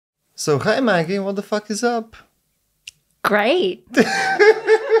So, hi Maggie, what the fuck is up? Great.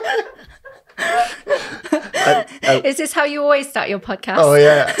 Is this how you always start your podcast? Oh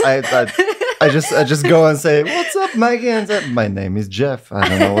yeah, I just go and say, "What's up, Maggie?" And say, "My name is Jeff." I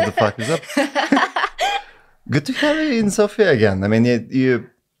don't know what the fuck is up. Good to have you in Sofia again. I mean,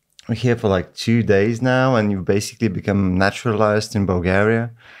 you're here for like 2 days now, and you've basically become naturalized in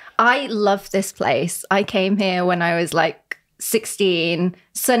Bulgaria. I love this place. I came here when I was like 16,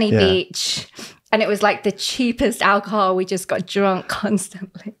 sunny beach, and it was like the cheapest alcohol. We just got drunk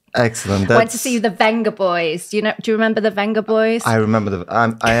constantly. Excellent. Went to see the Venga Boys. Do you remember the Venga Boys? I remember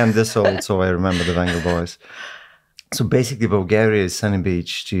I am this old, so I remember the Venga Boys. So basically, Bulgaria is sunny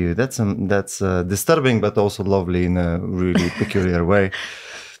beach to you. That's disturbing, but also lovely in a really peculiar way.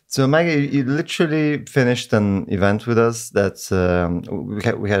 So Maggie, you literally finished an event with us that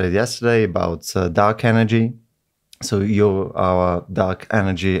we had it yesterday about dark energy. So you're our dark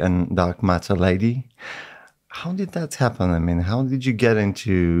energy and dark matter lady. How did that happen? I mean, how did you get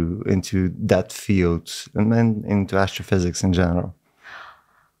into that field and then into astrophysics in general?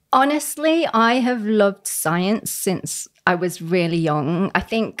 Honestly, I have loved science since I was really young. I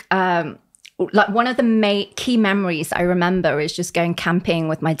think like one of the key memories I remember is just going camping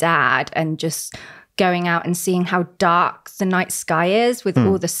with my dad and just going out and seeing how dark the night sky is with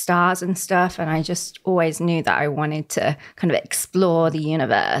all the stars and stuff. And I just always knew that I wanted to kind of explore the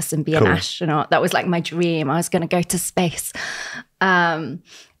universe and be an astronaut. That was like my dream. I was going to go to space.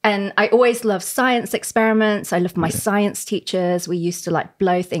 And I always loved science experiments. I loved my science teachers. We used to like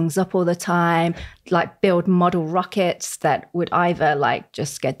blow things up all the time, like build model rockets that would either like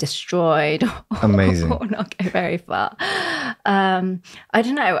just get destroyed or not go very far. I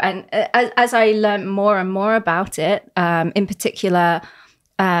don't know. And as I learned more and more about it, in particular,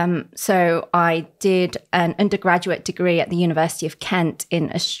 so I did an undergraduate degree at the University of Kent in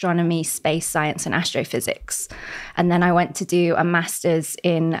astronomy, space science, and astrophysics. And then I went to do a master's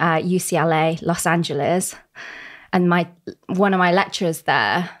in UCLA, Los Angeles. And one of my lecturers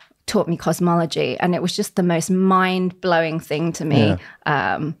there taught me cosmology. And it was just the most mind-blowing thing to me,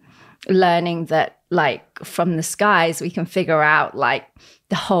 learning that like from the skies, we can figure out like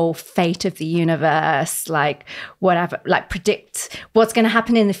the whole fate of the universe, like whatever, like predict what's going to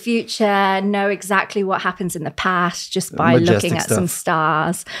happen in the future, know exactly what happens in the past just by looking at some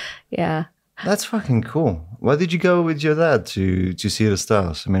stars. Yeah. That's fucking cool. Why did you go with your dad to see the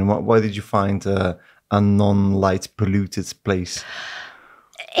stars? I mean, why did you find a non-light polluted place?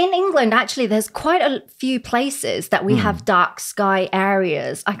 In England, actually, there's quite a few places that we have dark sky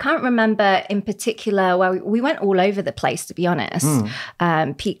areas. I can't remember in particular where we went all over the place, to be honest.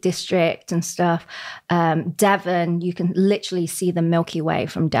 Peak District and stuff. Devon, you can literally see the Milky Way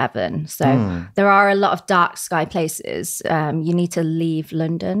from Devon. So there are a lot of dark sky places. You need to leave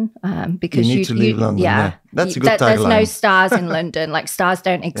London because you need to leave London. Yeah, that's a good tagline. There's no stars in London. Like stars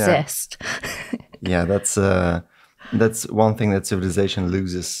don't exist. Yeah, that's one thing that civilization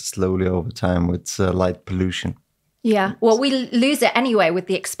loses slowly over time with light pollution. Yeah, well, we lose it anyway with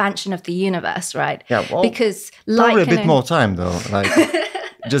the expansion of the universe, right? Yeah, well, because probably a bit more time though. Like,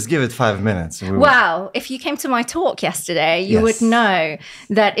 just give it 5 minutes. Well, if you came to my talk yesterday, you would know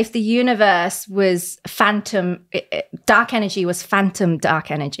that if the universe was dark energy was phantom dark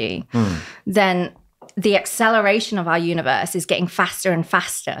energy, then the acceleration of our universe is getting faster and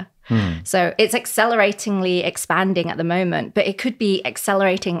faster. So it's acceleratingly expanding at the moment, but it could be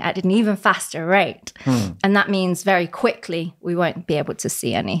accelerating at an even faster rate. And that means very quickly we won't be able to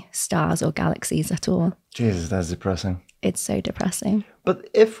see any stars or galaxies at all. Jesus, that's depressing. It's so depressing. But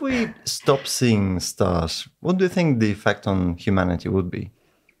if we stop seeing stars, what do you think the effect on humanity would be?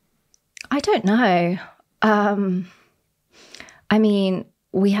 I don't know. I mean,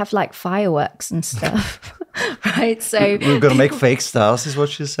 we have like fireworks and stuff, right? So we're going to make fake stars is what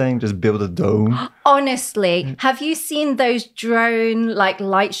she's saying. Just build a dome. Honestly, have you seen those drone like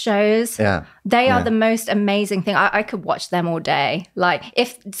light shows? Yeah. They are the most amazing thing. I could watch them all day. Like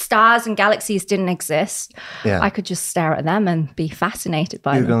if stars and galaxies didn't exist, I could just stare at them and be fascinated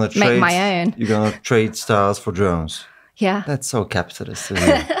by them. Make my own. You're going to trade stars for drones. Yeah. That's so capitalist, isn't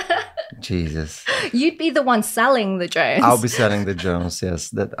it? Jesus. You'd be the one selling the drones. I'll be selling the drones, yes.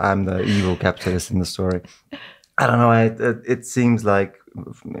 That I'm the evil capitalist in the story. I don't know. It seems like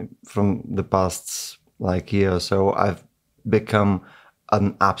from the past like year or so, I've become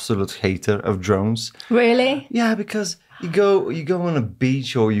an absolute hater of drones. Really? Yeah, because you go on a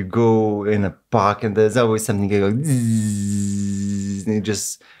beach or you go in a park and there's always something going and you're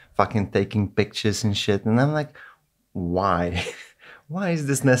just fucking taking pictures and shit. And I'm like, why? Why is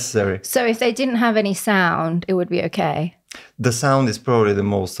this necessary? So if they didn't have any sound, it would be okay. The sound is probably the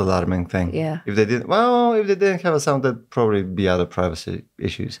most alarming thing. Yeah. If they didn't have a sound, there'd probably be other privacy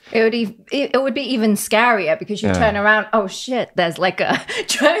issues. It would be even scarier because you turn around, oh shit, there's like a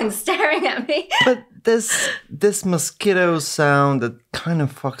drone staring at me. But there's this mosquito sound that kind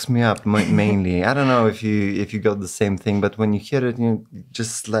of fucks me up mainly. I don't know if you got the same thing, but when you hear it, you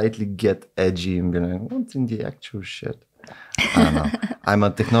just slightly get edgy and be like, what in the actual shit? I don't know. I'm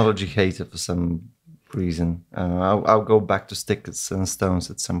a technology hater for some reason. I'll go back to sticks and stones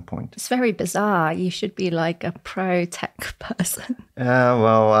at some point. It's very bizarre. You should be like a pro tech person.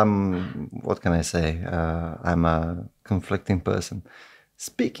 Well, what can I say? I'm a conflicting person.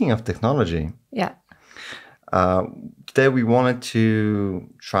 Speaking of technology, yeah. Today we wanted to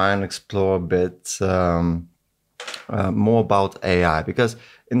try and explore a bit more about AI, because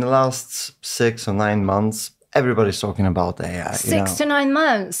in the last 6 or 9 months, everybody's talking about AI. 6 to 9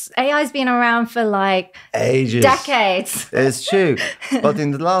 months. AI's been around for like ages. Decades. It's true. But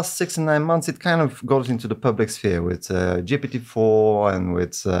in the last 6 and 9 months, it kind of got into the public sphere with GPT-4 and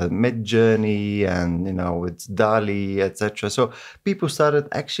with Midjourney and, with DALL-E, etc. So people started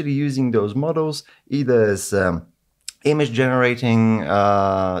actually using those models either as image generating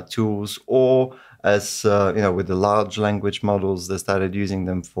tools, or as, with the large language models, they started using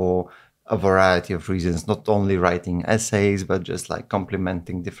them for a variety of reasons, not only writing essays, but just like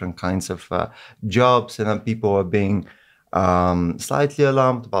complementing different kinds of jobs. And then people are being slightly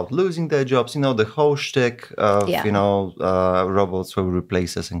alarmed about losing their jobs. The whole shtick of, robots will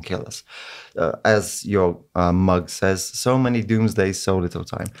replace us and kill us. As your mug says, so many doomsdays, so little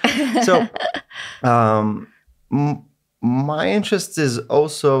time. So my interest is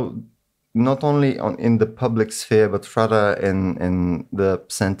also not only in the public sphere, but rather in the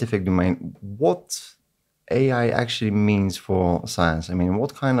scientific domain. What AI actually means for science? I mean,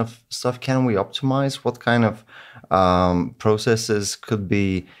 what kind of stuff can we optimize? What kind of processes could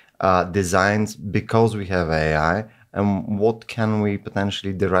be designed because we have AI? And what can we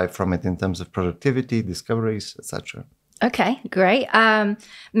potentially derive from it in terms of productivity, discoveries, etc.? Okay, great.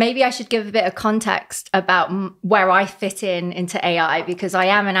 Maybe I should give a bit of context about where I fit into AI, because I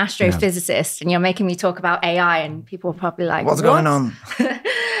am an astrophysicist and you're making me talk about AI and people are probably like, what's going on?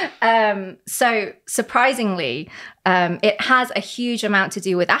 So surprisingly, it has a huge amount to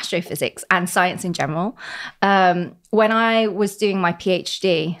do with astrophysics and science in general. When I was doing my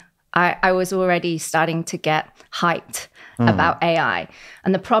PhD, I was already starting to get hyped about AI.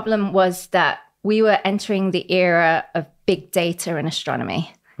 And the problem was that we were entering the era of big data in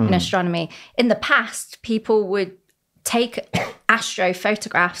astronomy. In astronomy, in the past, people would take astro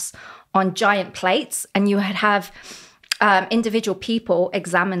photographs on giant plates, and you would have individual people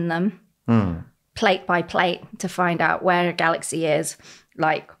examine them plate by plate to find out where a galaxy is,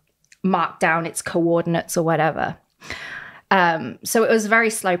 like mark down its coordinates or whatever. So it was a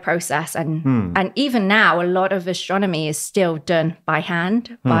very slow process. And even now, a lot of astronomy is still done by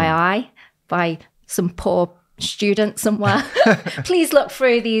hand, by eye, by some poor student somewhere. Please look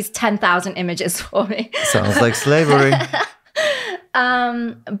through these 10,000 images for me. Sounds like slavery.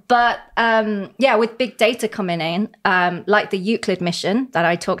 With big data coming in, like the Euclid mission that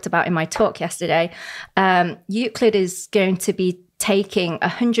I talked about in my talk yesterday, Euclid is going to be taking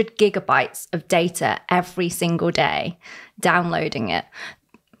 100 gigabytes of data every single day, downloading it.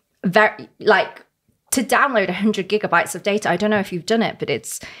 To download 100 gigabytes of data, I don't know if you've done it, but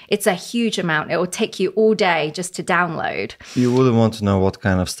it's a huge amount. It will take you all day just to download. You wouldn't want to know what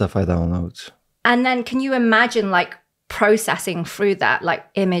kind of stuff I download. And then can you imagine processing through that,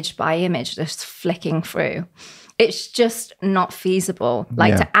 image by image, just flicking through? It's just not feasible.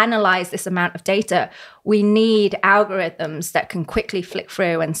 To analyze this amount of data, we need algorithms that can quickly flick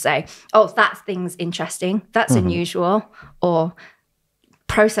through and say, oh, that thing's interesting, that's unusual, or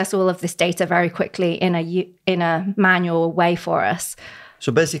process all of this data very quickly in a manual way for us.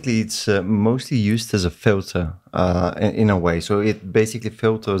 So basically, it's mostly used as a filter in a way. So it basically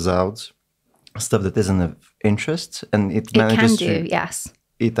filters out stuff that isn't of interest, and it manages yes.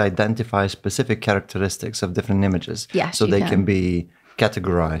 It identifies specific characteristics of different images, yes, so they can be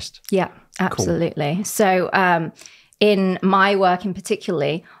categorized. Yeah, absolutely. Cool. So in my work in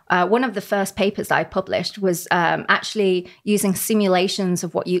particularly, one of the first papers that I published was actually using simulations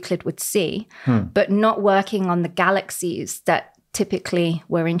of what Euclid would see, but not working on the galaxies that typically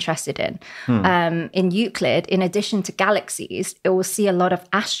we're interested in. In Euclid, in addition to galaxies, it will see a lot of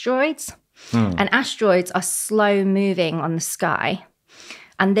asteroids. And asteroids are slow moving on the sky.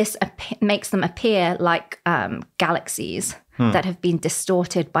 and this makes them appear like galaxies that have been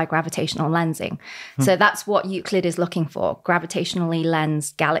distorted by gravitational lensing. So that's what Euclid is looking for, gravitationally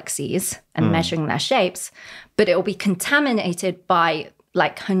lensed galaxies and measuring their shapes, but it will be contaminated by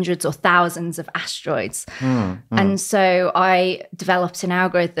like hundreds or thousands of asteroids. And so I developed an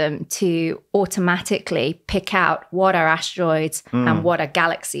algorithm to automatically pick out what are asteroids and what are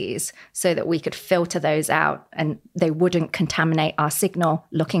galaxies so that we could filter those out and they wouldn't contaminate our signal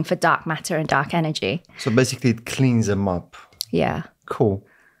looking for dark matter and dark energy. So basically it cleans them up. Yeah. Cool.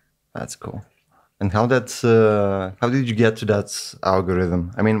 That's cool. And how did you get to that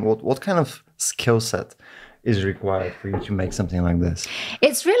algorithm? I mean, what kind of skill set is required for you to make something like this?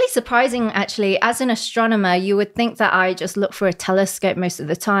 It's really surprising, actually. As an astronomer, you would think that I just look for a telescope most of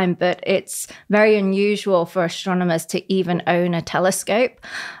the time, but it's very unusual for astronomers to even own a telescope.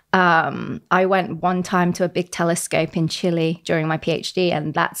 I went one time to a big telescope in Chile during my PhD,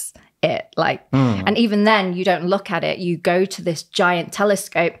 and that's it. And even then you don't look at it. You go to this giant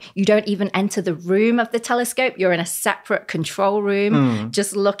telescope. You don't even enter the room of the telescope. You're in a separate control room,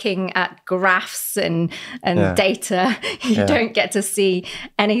 just looking at graphs and data. You don't get to see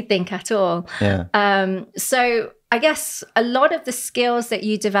anything at all. So I guess a lot of the skills that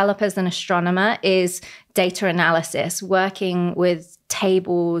you develop as an astronomer is data analysis, working with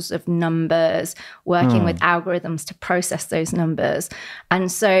tables of numbers, working with algorithms to process those numbers.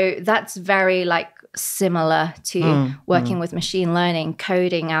 And so that's very similar to working with machine learning,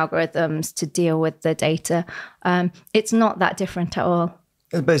 coding algorithms to deal with the data. It's not that different at all.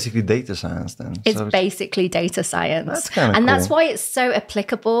 It's basically data science then. It's basically data science. That's kind of And cool. that's why it's so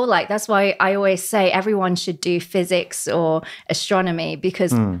applicable. That's why I always say everyone should do physics or astronomy,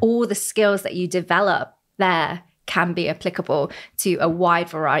 because all the skills that you develop there can be applicable to a wide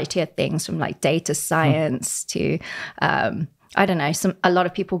variety of things, from data science to, I don't know, a lot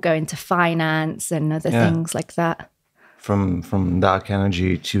of people go into finance and other things like that. From dark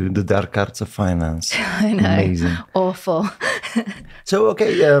energy to the dark arts of finance. I know. Amazing. Awful. So,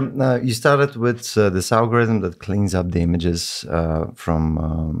 okay, you started with this algorithm that cleans up the images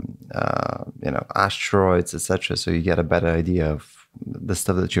from, asteroids, etc. So you get a better idea of the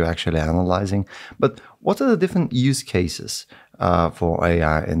stuff that you're actually analyzing. But what are the different use cases for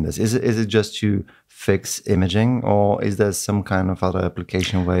AI in this? Is it just to fix imaging, or is there some kind of other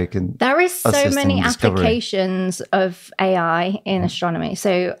application where you can? There is so many applications of AI in astronomy.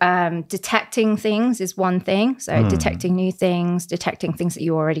 So detecting things is one thing. So detecting new things, detecting things that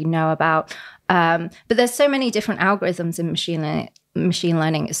you already know about. But there's so many different algorithms in machine learning. Machine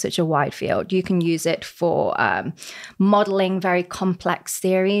learning is such a wide field. You can use it for modeling very complex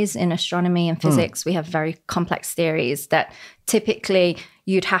theories in astronomy and physics. We have very complex theories that typically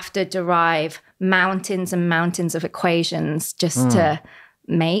you'd have to derive mountains and mountains of equations just to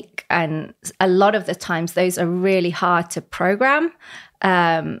make. And a lot of the times those are really hard to program.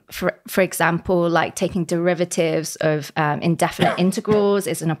 For example, taking derivatives of indefinite integrals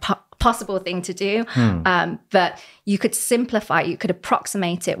isn't a possible thing to do. But you could simplify, you could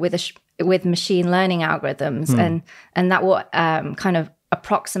approximate it with machine learning algorithms, and that will kind of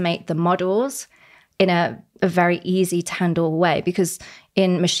approximate the models in a very easy to handle way, because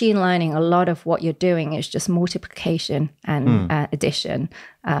in machine learning, a lot of what you're doing is just multiplication and addition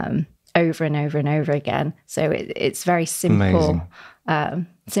over and over and over again. So it's very simple,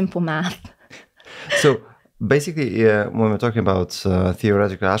 simple math. So basically, when we're talking about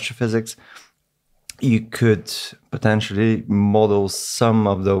theoretical astrophysics, you could potentially model some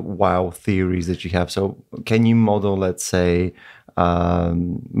of the wild theories that you have. So can you model, let's say,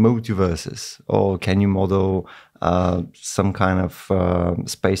 multiverses, or can you model some kind of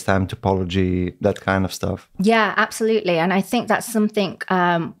space-time topology, that kind of stuff? Yeah, absolutely. And I think that's something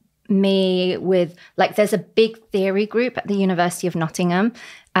there's a big theory group at the University of Nottingham,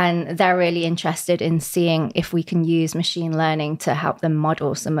 and they're really interested in seeing if we can use machine learning to help them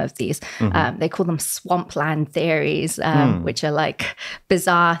model some of these. They call them swampland theories, which are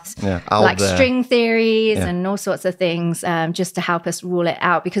bizarre, string theories and all sorts of things, just to help us rule it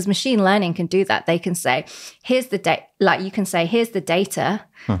out. Because machine learning can do that. They can say, here's the data, you can say, here's the data,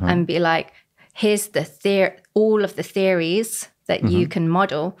 and be like, here's all of the theories that you can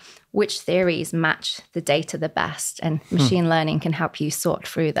model, which theories match the data the best, and machine learning can help you sort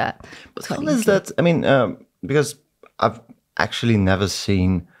through that. But how is that? I mean, because I've actually never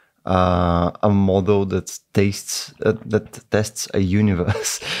seen a model that tests a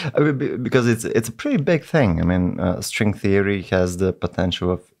universe. I mean, because it's a pretty big thing. I mean, string theory has the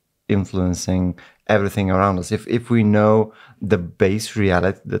potential of influencing everything around us. If we know the base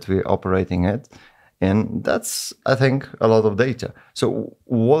reality that we're operating at, in, that's, I think, a lot of data. So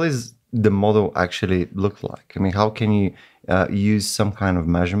what is the model actually look like? I mean, how can you use some kind of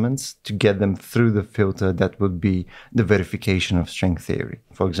measurements to get them through the filter that would be the verification of string theory,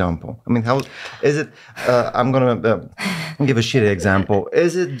 for example? I mean, how is it? I'm gonna give a shitty example.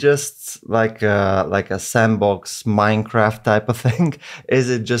 Is it just like a sandbox Minecraft type of thing? Is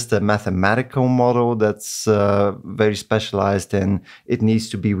it just a mathematical model that's very specialized and it needs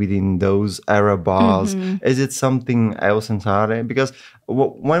to be within those error bars? Is it something else entirely? Because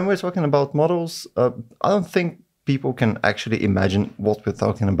when we're talking about models, I don't think people can actually imagine what we're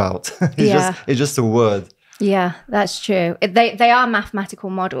talking about. It's just a word. Yeah, that's true. They are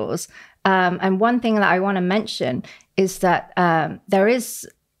mathematical models. And one thing that I want to mention is that there is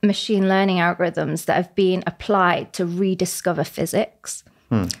machine learning algorithms that have been applied to rediscover physics.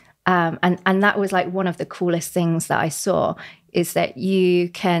 And that was like one of the coolest things that I saw, is that you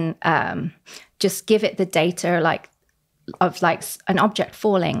can just give it the data of like an object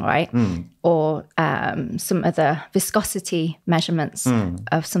falling, right? Or some other viscosity measurements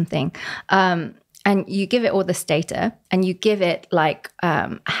of something. And you give it all this data and you give it like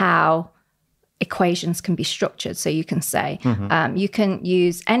how equations can be structured. So you can say, you can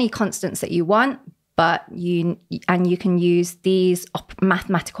use any constants that you want, but you can use these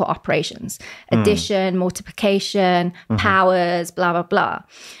mathematical operations, addition, multiplication, powers, blah, blah, blah.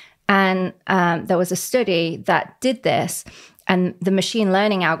 And there was a study that did this, and the machine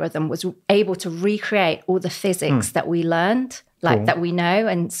learning algorithm was able to recreate all the physics that we learned, like that we know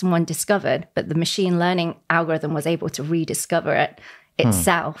and someone discovered, but the machine learning algorithm was able to rediscover it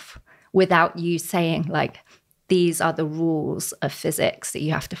itself without you saying like, these are the rules of physics that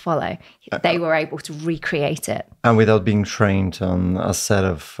you have to follow. They were able to recreate it. And without being trained on a set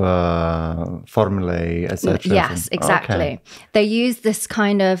of formulae, etc. Yes, exactly. Okay. They use this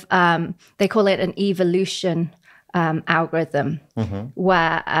kind of, they call it an evolution algorithm,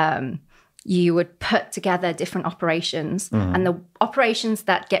 where you would put together different operations, and the operations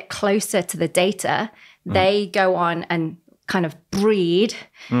that get closer to the data, they go on and kind of breed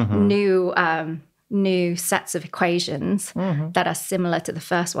new sets of equations that are similar to the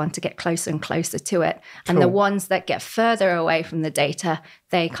first one to get closer and closer to it. And the ones that get further away from the data,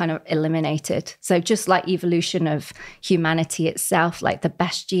 they kind of eliminated. So just like evolution of humanity itself, like the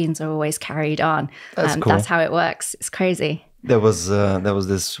best genes are always carried on. That's cool. That's how it works. It's crazy. There was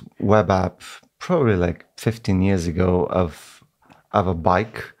this web app probably like 15 years ago of a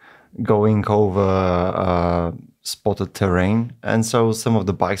bike going over spotted terrain, and so some of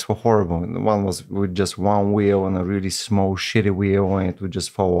the bikes were horrible. One was with just one wheel and a really small shitty wheel, and it would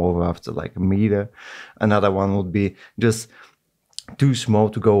just fall over after like a meter. Another one would be just too small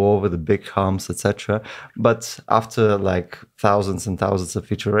to go over the big humps, etc. But after like thousands and thousands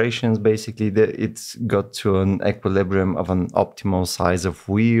of iterations, basically it's got to an equilibrium of an optimal size of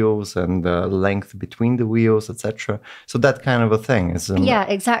wheels and the length between the wheels, etc. So that kind of a thing is yeah,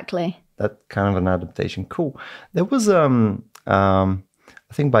 exactly. That kind of an adaptation. Cool. There was I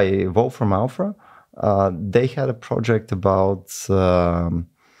think by Wolfram Alpha, they had a project about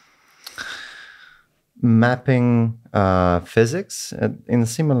mapping physics in a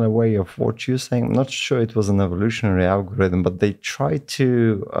similar way of what you're saying. I'm not sure it was an evolutionary algorithm, but they tried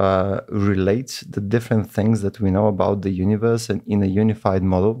to relate the different things that we know about the universe and in a unified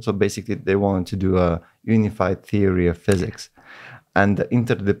model. So basically, they wanted to do a unified theory of physics and the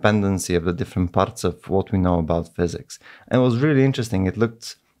interdependency of the different parts of what we know about physics. And it was really interesting. It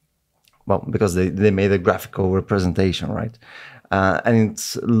looked, well, because they made a graphical representation, right? And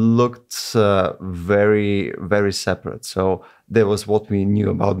it looked very, very separate. So there was what we knew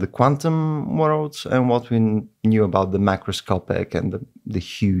about the quantum world and what we knew about the macroscopic and the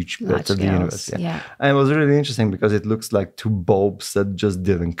huge bits of the universe. Yeah. And it was really interesting because it looks like two bulbs that just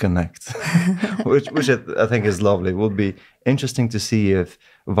didn't connect, which I think is lovely. It would be interesting to see if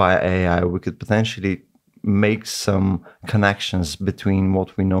via AI we could potentially make some connections between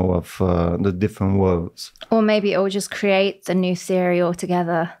what we know of the different worlds. Or maybe it will just create the new theory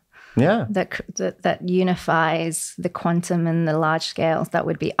altogether. Yeah. That unifies the quantum and the large scales. That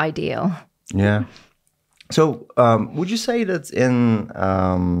would be ideal. Yeah. So would you say that in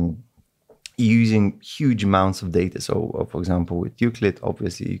using huge amounts of data, so for example with Euclid,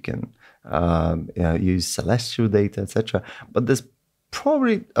 obviously you can use celestial data, etc. But there's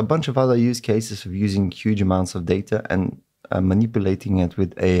probably a bunch of other use cases of using huge amounts of data and manipulating it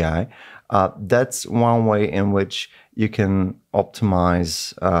with AI. That's one way in which you can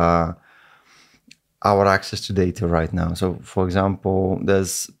optimize our access to data right now. So, for example,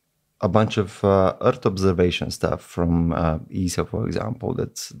 there's a bunch of Earth observation stuff from ESA, for example,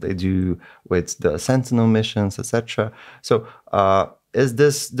 that they do with the Sentinel missions, etc. So is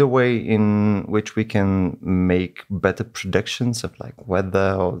this the way in which we can make better predictions of like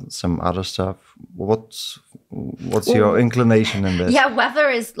weather or some other stuff? What's your inclination in this? Yeah, weather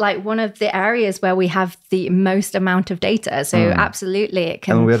is like one of the areas where we have the most amount of data. So absolutely it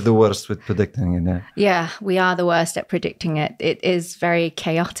can. And we're the worst with predicting it. Yeah. Yeah, we are the worst at predicting it. It is very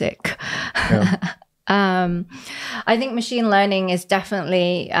chaotic. Yeah. I think machine learning is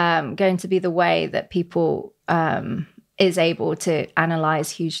definitely going to be the way that people is able to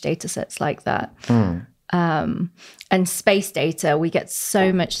analyze huge data sets like that. And space data, we get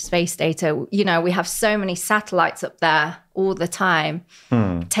so much space data. You know, we have so many satellites up there all the time,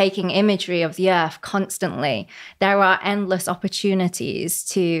 taking imagery of the Earth constantly. There are endless opportunities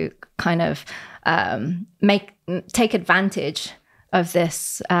to kind of take advantage of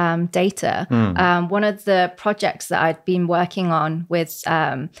this data. One of the projects that I'd been working on with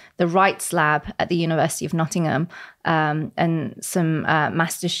the Rights Lab at the University of Nottingham and some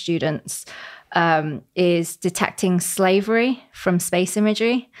master's students is detecting slavery from space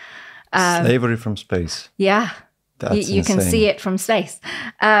imagery. Slavery from space. Yeah. You can see it from space.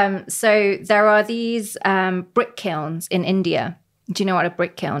 So there are these brick kilns in India. Do you know what a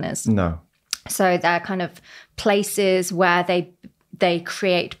brick kiln is? No. So they're kind of places where they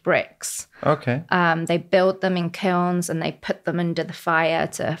create bricks. Okay. They build them in kilns and they put them under the fire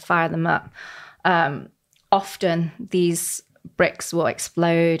to fire them up. Often these bricks will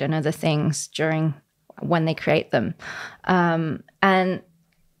explode and other things when they create them. And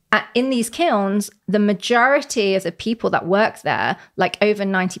in these kilns, the majority of the people that work there, like over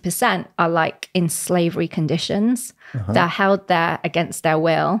 90%, are like in slavery conditions. They're held there against their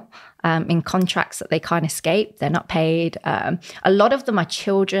will. In contracts that they can't escape. They're not paid. A lot of them are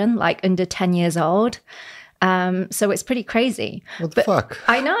children, like under 10 years old. So it's pretty crazy. What the fuck?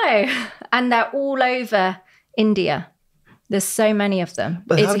 I know. And they're all over India. There's so many of them.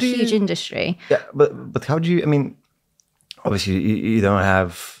 But it's a huge industry. Yeah, but how do you, I mean, obviously you don't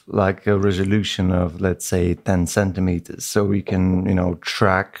have like a resolution of, let's say, 10 centimeters. So we can,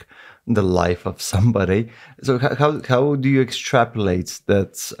 track the life of somebody. So how do you extrapolate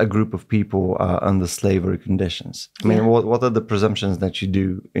that a group of people are under slavery conditions? I mean, what are the presumptions that you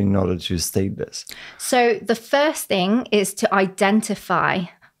do in order to state this? So the first thing is to identify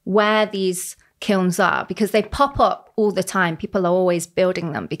where these kilns are, because they pop up all the time. People are always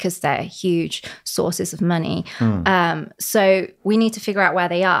building them because they're huge sources of money. So we need to figure out where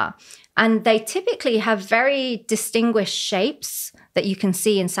they are. And they typically have very distinguished shapes that you can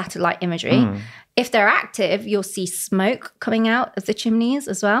see in satellite imagery. If they're active, you'll see smoke coming out of the chimneys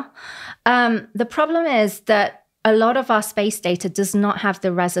as well. The problem is that a lot of our space data does not have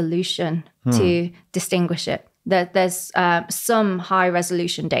the resolution to distinguish it. There's some high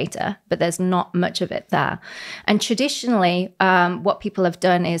resolution data, but there's not much of it there. And traditionally, what people have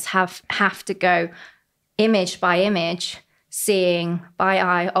done is have to go image by image, seeing by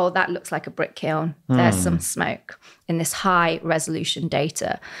eye, oh, that looks like a brick kiln. There's some smoke in this high resolution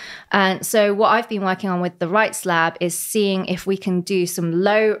data. And so what I've been working on with the Rights Lab is seeing if we can do some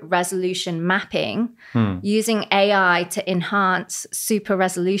low resolution mapping using AI to enhance super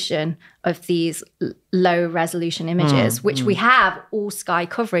resolution of these low resolution images, which we have all sky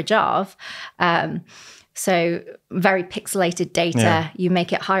coverage of. So very pixelated data, you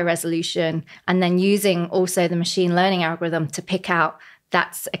make it high resolution, and then using also the machine learning algorithm to pick out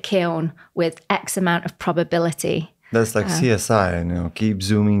that's a kiln with X amount of probability. That's like CSI, keep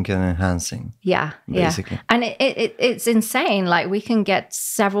zooming and enhancing. Yeah, basically. Yeah. And it's insane. Like we can get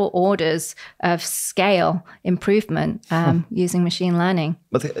several orders of scale improvement using machine learning,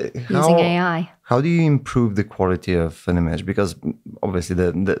 using AI. How do you improve the quality of an image? Because obviously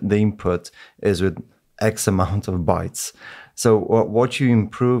the input is with X amount of bytes. So what you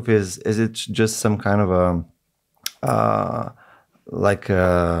improve is it just some kind of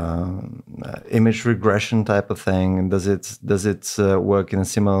image regression type of thing? Does it work in a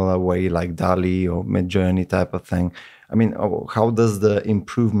similar way like DALL-E or Midjourney type of thing? I mean, how does the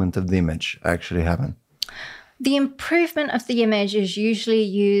improvement of the image actually happen? The improvement of the image is usually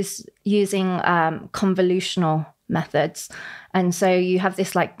using convolutional methods. And so you have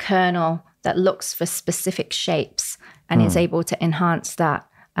this like kernel that looks for specific shapes and is able to enhance that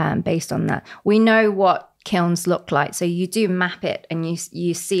based on that. We know what kilns look like. So you do map it and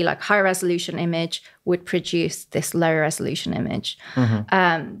you see like high resolution image would produce this low resolution image.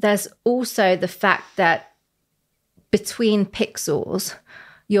 There's also the fact that between pixels,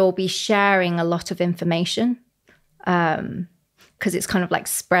 you'll be sharing a lot of information. because it's kind of like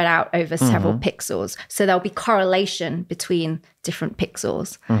spread out over several pixels. So there'll be correlation between different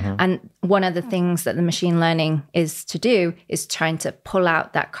pixels. And one of the things that the machine learning is to do is trying to pull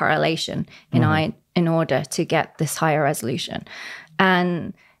out that correlation in order to get this higher resolution.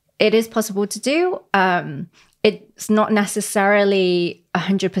 And it is possible to do. It's not necessarily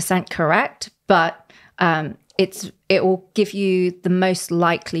 100% correct, but it will give you the most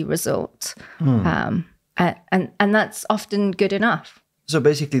likely result. And that's often good enough. So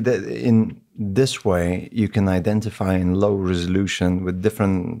basically, in this way, you can identify in low resolution with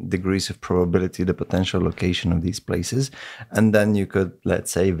different degrees of probability the potential location of these places. And then you could,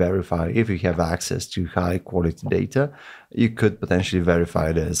 let's say, verify, if you have access to high quality data, you could potentially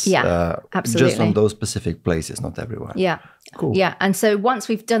verify this absolutely. Just on those specific places, not everywhere. Yeah. Cool. Yeah. And so once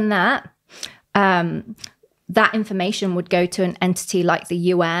we've done that, that information would go to an entity like the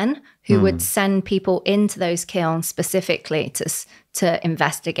UN, who would send people into those kilns specifically to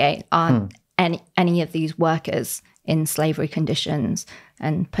investigate on any of these workers in slavery conditions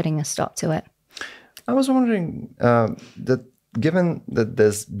and putting a stop to it. I was wondering that given that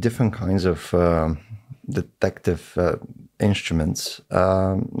there's different kinds of detective instruments,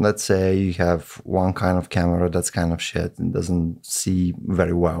 let's say you have one kind of camera that's kind of shit and doesn't see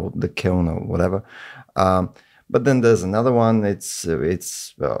very well the kiln or whatever. But then there's another one, it's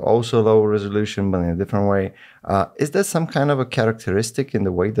also low resolution, but in a different way. Is there some kind of a characteristic in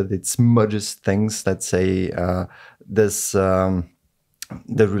the way that it smudges things? Let's say there's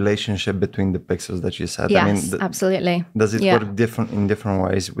the relationship between the pixels that you said. Yes, absolutely. Does it work in different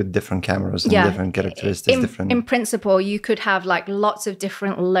ways with different cameras and different characteristics? In principle, you could have like lots of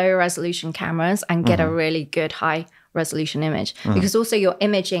different low resolution cameras and get a really good high resolution image, because also you're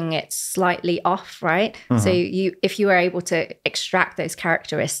imaging it slightly off, right? So if you were able to extract those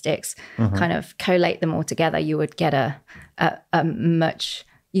characteristics, kind of collate them all together, you would get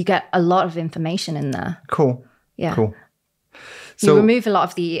you get a lot of information in there. Cool. Yeah. Cool. So you remove a lot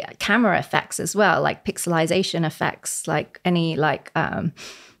of the camera effects as well, like pixelization effects, like any I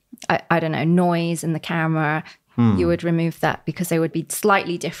don't know, noise in the camera. You would remove that because they would be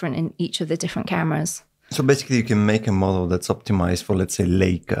slightly different in each of the different cameras. So basically you can make a model that's optimized for, let's say,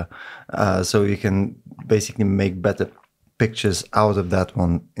 Leica. So you can basically make better pictures out of that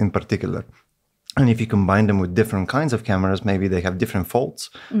one in particular. And if you combine them with different kinds of cameras, maybe they have different faults,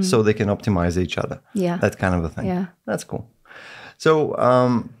 so they can optimize each other. Yeah. That kind of a thing. Yeah. That's cool. So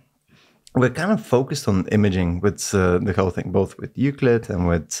we're kind of focused on imaging with the whole thing, both with Euclid and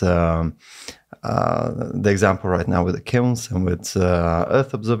with the example right now with the kilns and with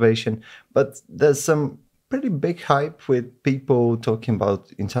Earth observation. But there's some pretty big hype with people talking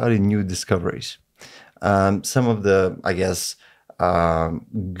about entirely new discoveries. Some of the, I guess,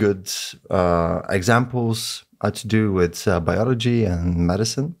 good examples are to do with biology and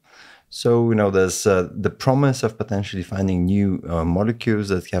medicine. So, there's the promise of potentially finding new molecules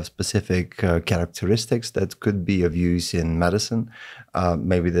that have specific characteristics that could be of use in medicine.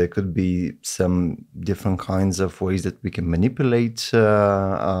 Maybe there could be some different kinds of ways that we can manipulate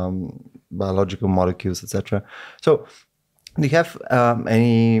biological molecules, etc. So, do you have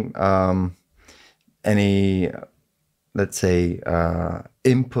any, let's say,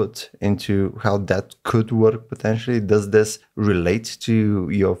 input into how that could work potentially? Does this relate to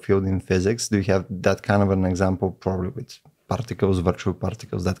your field in physics? Do you have that kind of an example, probably with particles, virtual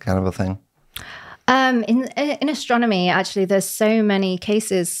particles, that kind of a thing? In astronomy, actually, there's so many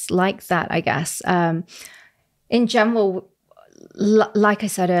cases like that, I guess. In general, like I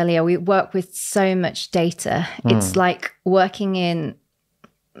said earlier, we work with so much data. It's like working in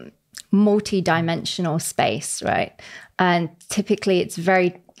multi-dimensional space, right? And typically it's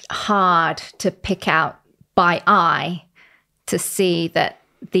very hard to pick out by eye to see that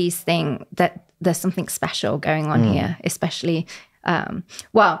that there's something special going on here, especially,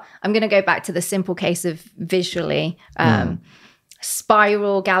 well, I'm going to go back to the simple case of visually,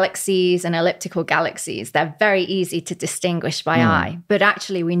 spiral galaxies and elliptical galaxies. They're very easy to distinguish by eye, but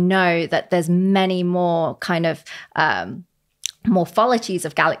actually we know that there's many more kind of morphologies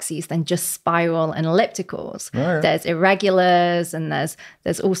of galaxies than just spiral and ellipticals. Right. There's irregulars and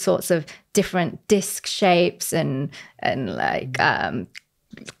there's all sorts of different disc shapes and like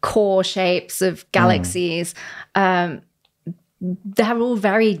core shapes of galaxies. They're all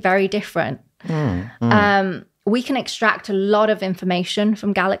very, very different. We can extract a lot of information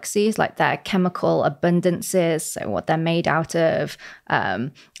from galaxies, like their chemical abundances, so what they're made out of. I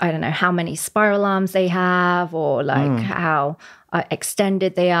don't know how many spiral arms they have, or like how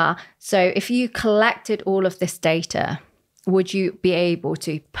extended they are. So if you collected all of this data, would you be able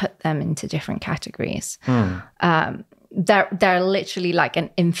to put them into different categories? there are literally like an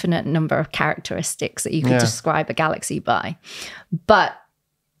infinite number of characteristics that you could describe a galaxy by. But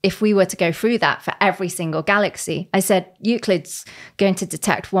if we were to go through that for every single galaxy, I said Euclid's going to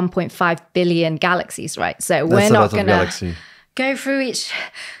detect 1.5 billion galaxies, right? So we're not going to go through each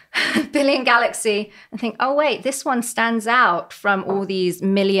billion galaxy and think, oh, wait, this one stands out from all these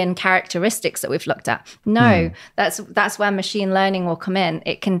million characteristics that we've looked at. No, that's where machine learning will come in.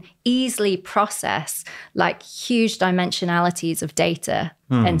 It can easily process like huge dimensionalities of data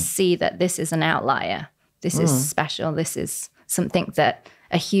and see that this is an outlier. This is special. This is something that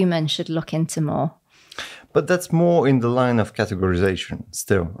a human should look into more. But that's more in the line of categorization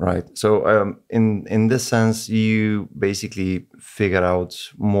still, right? So in this sense, you basically figure out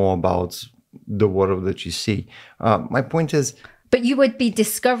more about the world that you see. My point is... But you would be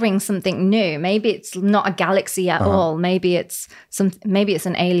discovering something new. Maybe it's not a galaxy at all. Maybe it's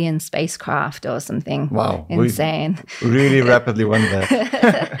an alien spacecraft or something insane. We really rapidly went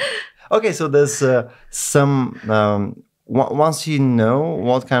there. Okay, so there's some... once you know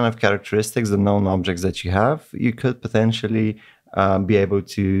what kind of characteristics, the known objects that you have, you could potentially be able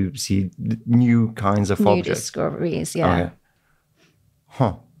to see new kinds of objects. New discoveries, yeah. Okay.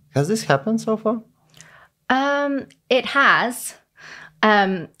 Huh. Has this happened so far? It has.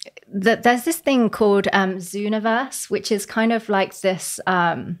 There's this thing called Zooniverse, which is kind of like this...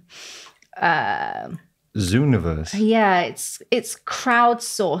 Zooniverse. Yeah, it's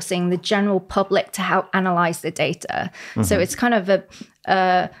crowdsourcing the general public to help analyze the data. So it's kind of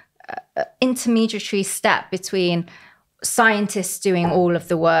a intermediary step between scientists doing all of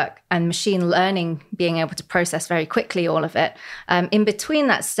the work and machine learning being able to process very quickly all of it. In between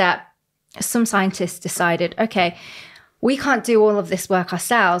that step, some scientists decided, okay, we can't do all of this work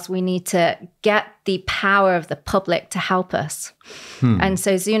ourselves. We need to get the power of the public to help us. And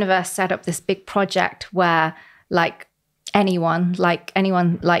so Zooniverse set up this big project where anyone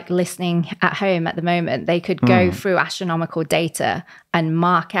listening at home at the moment, they could go through astronomical data and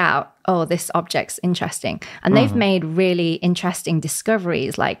mark out, oh, this object's interesting. And they've made really interesting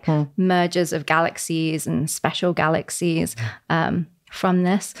discoveries like mergers of galaxies and special galaxies. From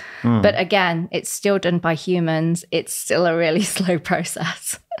this. But again, it's still done by humans. It's still a really slow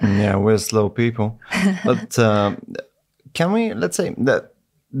process. Yeah, we're slow people. But let's say that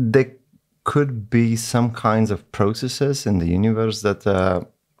there could be some kinds of processes in the universe that are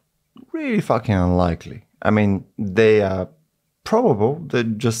really fucking unlikely. I mean, they are probable,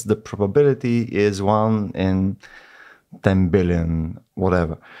 just the probability is 1 in 10 billion,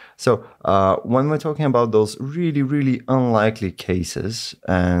 whatever. So when we're talking about those really, really unlikely cases,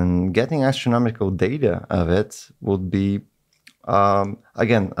 and getting astronomical data of it would be,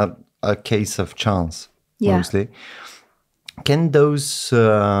 again, a case of chance, mostly. Can those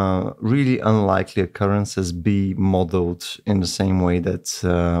really unlikely occurrences be modeled in the same way that,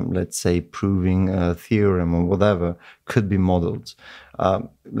 let's say, proving a theorem or whatever could be modeled?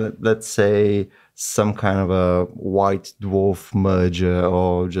 Let's say some kind of a white dwarf merger,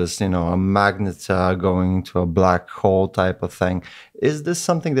 or just, a magnet going into a black hole type of thing. Is this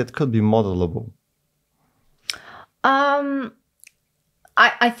something that could be modelable? I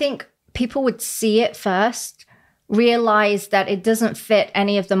think people would see it first, realize that it doesn't fit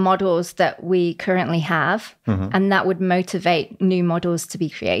any of the models that we currently have, and that would motivate new models to be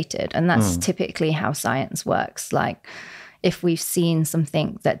created. And that's typically how science works. Like, if we've seen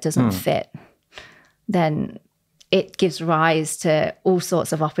something that doesn't fit, then it gives rise to all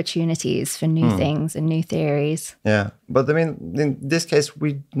sorts of opportunities for new things and new theories. Yeah, but I mean, in this case,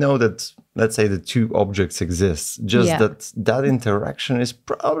 we know that, let's say, the two objects exist, just that interaction is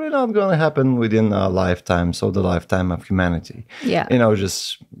probably not going to happen within our lifetime, so the lifetime of humanity. Yeah.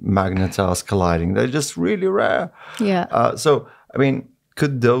 Just magnets colliding. They're just really rare. Yeah. So, I mean,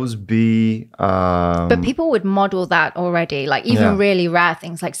 could those be... But people would model that already. Like, even really rare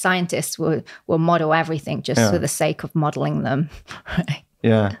things, like scientists will model everything just for the sake of modeling them.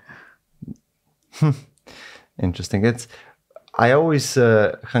 Yeah. Interesting. I always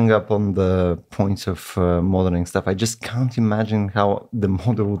hung up on the points of modeling stuff. I just can't imagine how the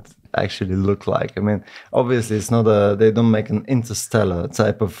model would actually look like. I mean, obviously it's not they don't make an Interstellar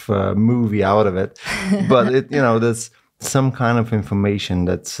type of movie out of it, but there's some kind of information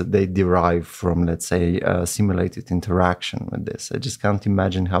that they derive from, let's say, a simulated interaction with this. I just can't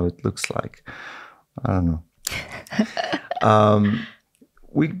imagine how it looks like. I don't know.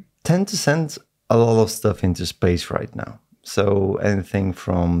 We tend to send a lot of stuff into space right now. So anything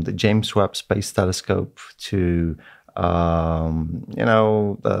from the James Webb Space Telescope to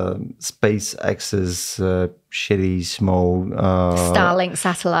SpaceX's shitty, small... Starlink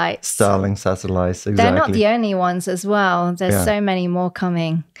satellites. Exactly. They're not the only ones as well. There's so many more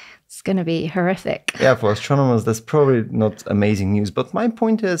coming. It's going to be horrific. Yeah, for astronomers, that's probably not amazing news. But my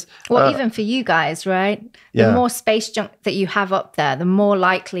point is... Well, even for you guys, right? The more space junk that you have up there, the more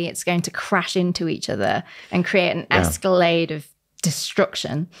likely it's going to crash into each other and create an escalade of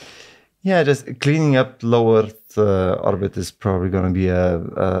destruction. Yeah, just cleaning up low Earth orbit is probably going to be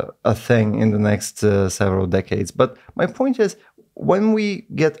a thing in the next several decades. But my point is, when we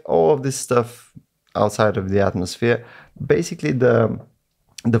get all of this stuff outside of the atmosphere, basically the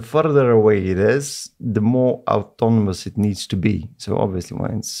further away it is, the more autonomous it needs to be. So obviously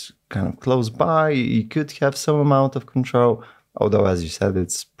when it's kind of close by, you could have some amount of control. Although, as you said,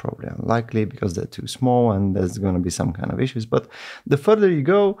 it's probably unlikely because they're too small and there's going to be some kind of issues. But the further you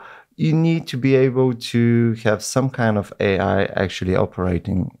go, you need to be able to have some kind of AI actually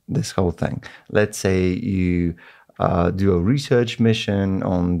operating this whole thing. Let's say you do a research mission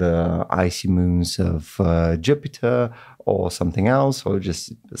on the icy moons of Jupiter or something else, or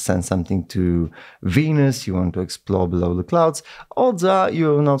just send something to Venus, you want to explore below the clouds. Odds are you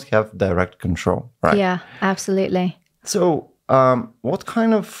will not have direct control, right? Yeah, absolutely. So what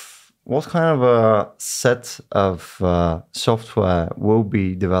kind of a set of software will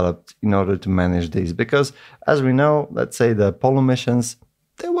be developed in order to manage these? Because as we know, let's say the Apollo missions,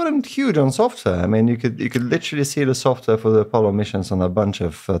 they weren't huge on software. I mean, you could literally see the software for the Apollo missions on a bunch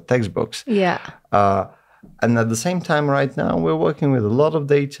of textbooks. Yeah. And at the same time, right now, we're working with a lot of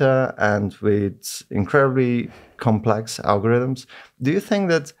data and with incredibly complex algorithms. Do you think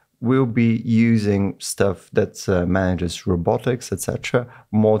that we'll be using stuff that manages robotics, etc.,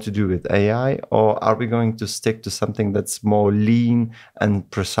 more to do with AI, or are we going to stick to something that's more lean and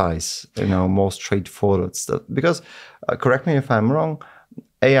precise, more straightforward stuff? Because, correct me if I'm wrong,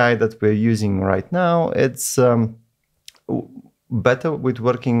 AI that we're using right now, it's better with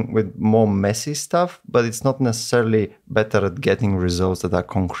working with more messy stuff, but it's not necessarily better at getting results that are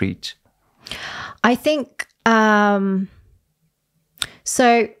concrete. I think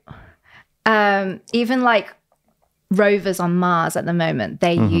even like rovers on Mars at the moment,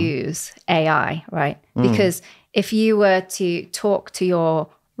 they use AI, right? Because if you were to talk to your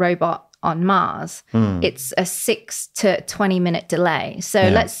robot on Mars, it's a 6 to 20 minute delay. So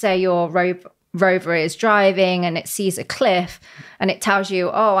let's say your rover is driving and it sees a cliff and it tells you,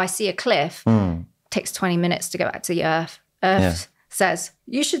 oh, I see a cliff. Takes 20 minutes to go back to the Earth. Earth says,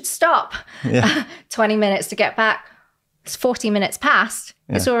 you should stop. 20 minutes to get back. It's 40 minutes past.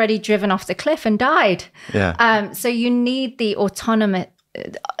 It's already driven off the cliff and died. So you need the autonomous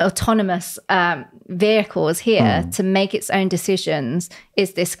vehicles here to make its own decisions.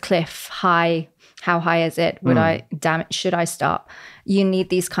 Is this cliff high? How high is it? Should I stop? You need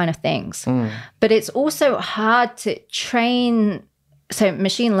these kind of things. But it's also hard to train. So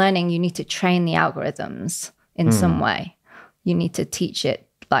machine learning, you need to train the algorithms in some way. You need to teach it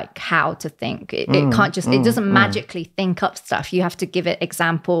like how to think. It can't just, it doesn't magically think up stuff. You have to give it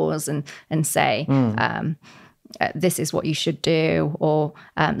examples and say, this is what you should do, or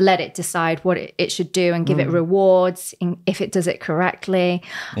let it decide what it should do and give it rewards if it does it correctly,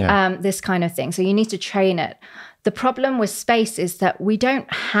 this kind of thing. So you need to train it. The problem with space is that we don't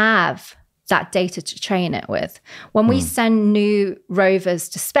have that data to train it with. When we send new rovers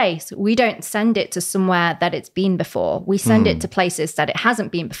to space, we don't send it to somewhere that it's been before. We send it to places that it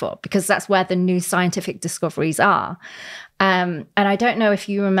hasn't been before, because that's where the new scientific discoveries are. And I don't know if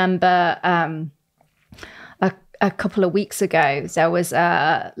you remember a couple of weeks ago, there was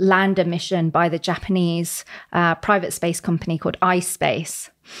a lander mission by the Japanese private space company called iSpace.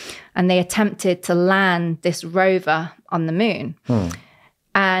 And they attempted to land this rover on the moon.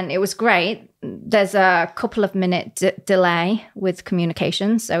 And it was great. There's a couple of minute delay with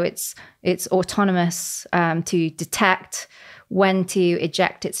communication. So it's autonomous to detect when to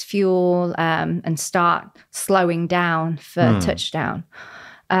eject its fuel and start slowing down for touchdown.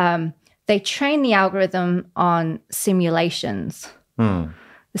 They train the algorithm on simulations. The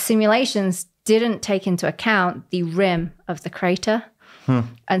simulations didn't take into account the rim of the crater.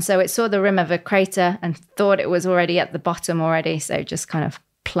 And so it saw the rim of a crater and thought it was already at the bottom already. So just kind of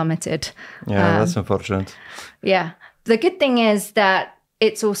plummeted. Yeah, that's unfortunate. Yeah. The good thing is that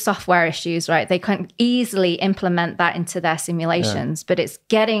it's all software issues, right? They can easily implement that into their simulations, but it's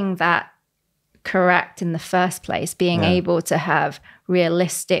getting that correct in the first place, being able to have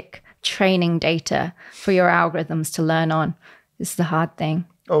realistic training data for your algorithms to learn on is the hard thing.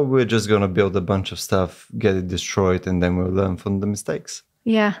 Oh, we're just going to build a bunch of stuff, get it destroyed, and then we'll learn from the mistakes.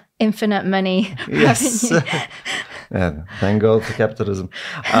 Yeah, infinite money. Yes. Yeah, thank God for capitalism.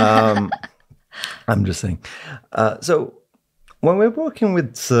 I'm just saying. So when we're working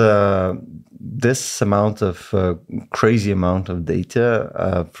with this amount of crazy amount of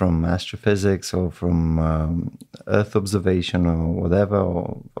data from astrophysics or from Earth observation or whatever,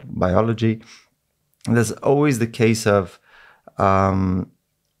 or biology, there's always the case of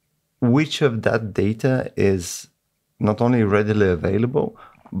which of that data is not only readily available,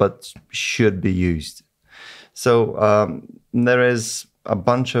 but should be used. So there is a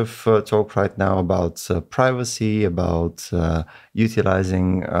bunch of talk right now about privacy, about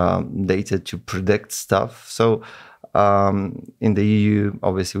utilizing data to predict stuff. So in the EU,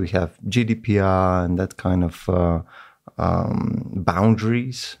 obviously, we have GDPR and that kind of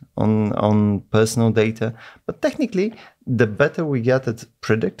boundaries on personal data. But technically, the better we get at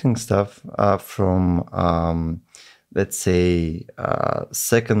predicting stuff from, let's say,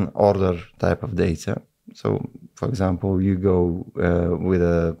 second order type of data. So, for example, you go with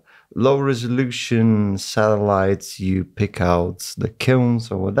a low resolution satellite, you pick out the kilns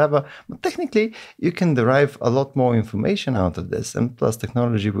or whatever. But technically, you can derive a lot more information out of this. And plus,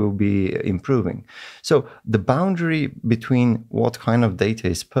 technology will be improving. So the boundary between what kind of data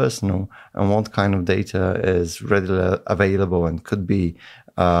is personal and what kind of data is readily available and could be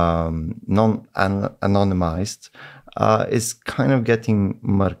non-anonymized is kind of getting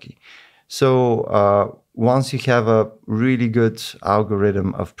murky. So once you have a really good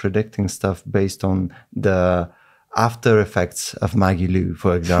algorithm of predicting stuff based on the after effects of Magie Lü,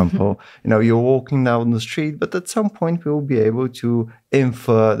 for example, you're walking down the street, but at some point we will be able to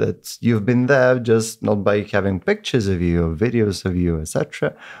infer that you've been there just not by having pictures of you or videos of you,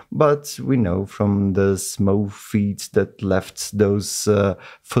 etc. But we know from the small feet that left those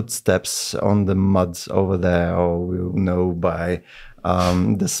footsteps on the mud over there, or we'll know by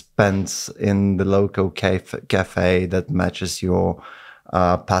the spends in the local cafe that matches your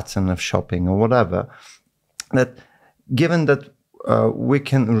pattern of shopping or whatever. That given that we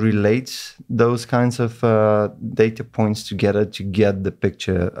can relate those kinds of data points together to get the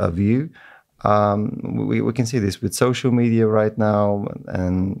picture of you, we can see this with social media right now,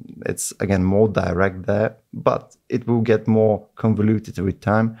 and it's again more direct there, but it will get more convoluted with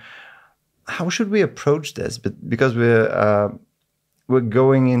time. How should we approach this? Because we're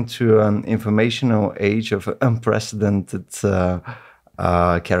going into an informational age of unprecedented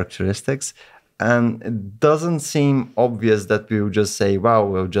characteristics. And it doesn't seem obvious that we will just say, wow,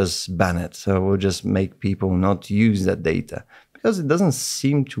 we'll just ban it. So we'll just make people not use that data. Because it doesn't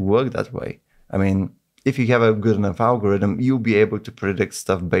seem to work that way. I mean, if you have a good enough algorithm, you'll be able to predict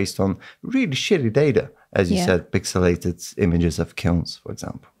stuff based on really shitty data. As you said, pixelated images of kilns, for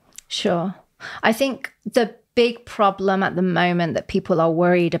example. Sure. I think the big problem at the moment that people are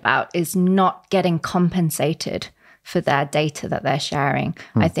worried about is not getting compensated for their data that they're sharing.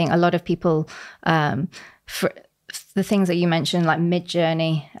 I think a lot of people, for the things that you mentioned, like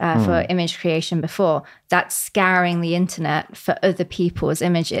Midjourney for image creation before, that's scouring the internet for other people's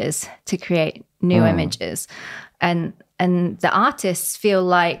images to create new images. And the artists feel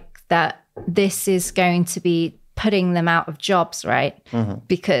like that this is going to be putting them out of jobs, right?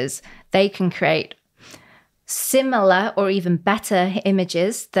 Because they can create similar or even better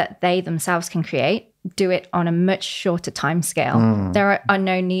images that they themselves can create, do it on a much shorter time scale. There are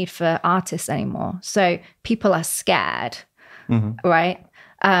no need for artists anymore. So people are scared, right?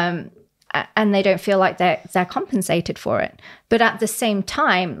 And they don't feel like they're compensated for it. But at the same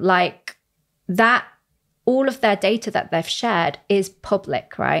time, like that, all of their data that they've shared is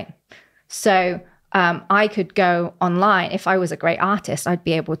public, right? So I could go online. If I was a great artist, I'd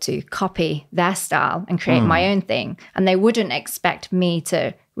be able to copy their style and create my own thing. And they wouldn't expect me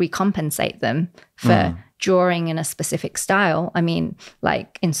to recompensate them for drawing in a specific style. I mean,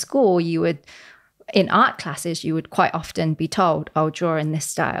 like in school, in art classes, you would quite often be told, oh, draw in this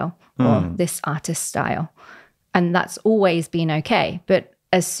style or this artist style. And that's always been okay. But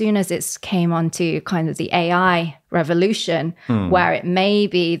as soon as it came onto kind of the AI revolution, where it may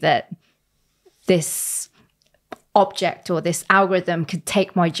be that this object or this algorithm could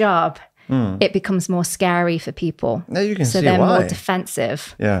take my job, it becomes more scary for people. Now you can so see they're why. more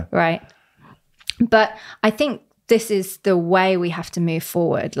defensive, right? But I think this is the way we have to move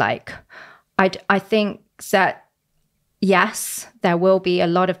forward. Like, I think that, yes, there will be a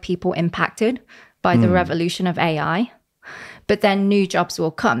lot of people impacted by the revolution of AI, but then new jobs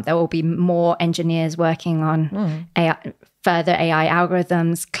will come. There will be more engineers working on AI, further AI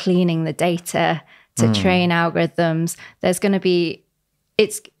algorithms, cleaning the data to train algorithms. There's going to be,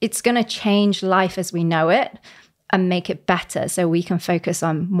 it's going to change life as we know it. and make it better so we can focus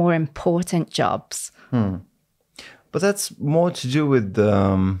on more important jobs. But that's more to do with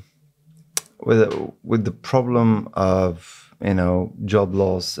the problem of, you know, job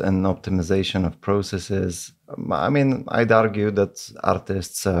loss and optimization of processes. I mean, I'd argue that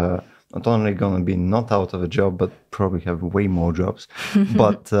artists are not only going to be not out of a job, but probably have way more jobs.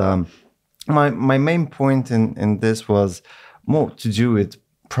 But my main point in this was more to do with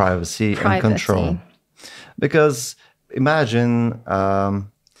privacy and control. Because imagine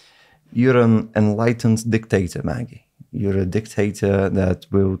you're an enlightened dictator, Maggie. You're a dictator that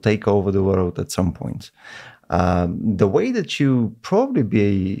will take over the world at some point. The way that you probably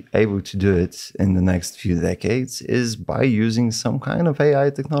be able to do it in the next few decades is by using some kind of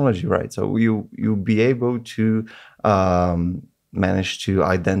AI technology, right? So you'll be able to manage to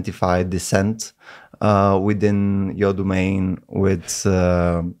identify dissent within your domain with,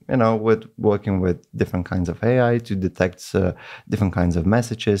 with working with different kinds of AI to detect different kinds of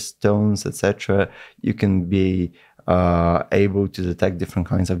messages, tones, etc. You can be able to detect different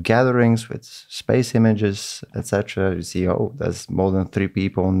kinds of gatherings with space images, etc. You see, oh, there's more than 3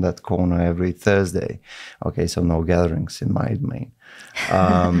 people on that corner every Thursday. Okay, so no gatherings in my domain.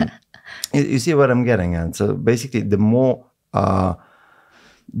 You see what I'm getting at? So basically, the more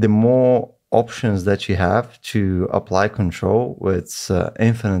options that you have to apply control with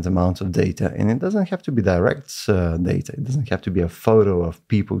infinite amounts of data, and it doesn't have to be direct data. It doesn't have to be a photo of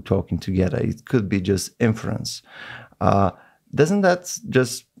people talking together. It could be just inference. Doesn't that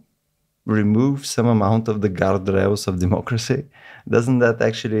just remove some amount of the guardrails of democracy? Doesn't that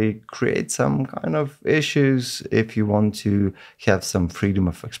actually create some kind of issues if you want to have some freedom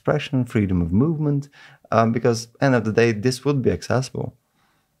of expression, freedom of movement? Because at the end of the day, this would be accessible.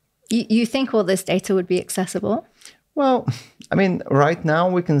 You think all this data would be accessible? Well, I mean, right now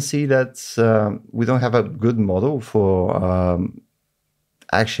we can see that we don't have a good model for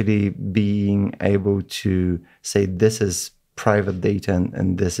actually being able to say this is private data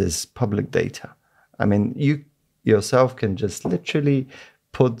and this is public data. I mean, you yourself can just literally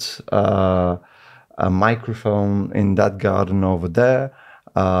put a microphone in that garden over there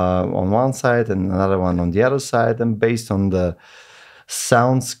on one side and another one on the other side, and based on the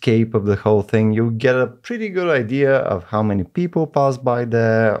soundscape of the whole thing, you get a pretty good idea of how many people pass by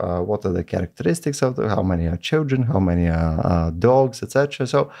there, what are the characteristics of how many are children, how many are dogs, etc.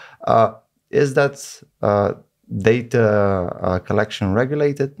 So is that data collection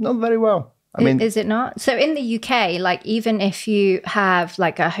regulated? Not very well. I mean, is it not? So in the UK, like even if you have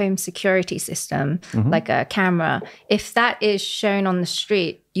like a home security system, like a camera, if that is shown on the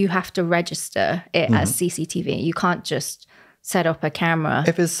street, you have to register it as CCTV. You can't just set up a camera.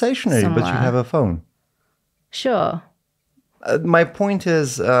 If it's stationary, somewhere. But you have a phone. Sure. My point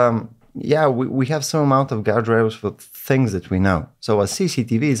is, we have some amount of guardrails for things that we know. So a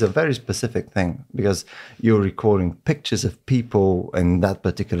CCTV is a very specific thing because you're recording pictures of people in that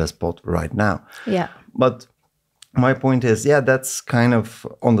particular spot right now. Yeah. But my point is, that's kind of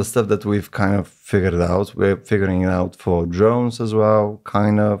on the stuff that we've kind of figured out. We're figuring it out for drones as well,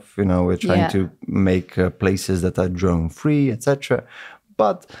 kind of. We're trying to make places that are drone-free, etc.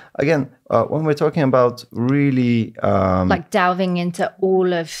 But again, when we're talking about really... like delving into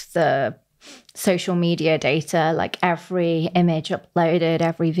all of the social media data, like every image uploaded,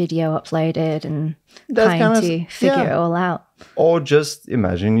 every video uploaded, and trying to figure it all out. Or just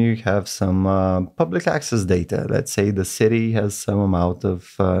imagine you have some public access data. Let's say the city has some amount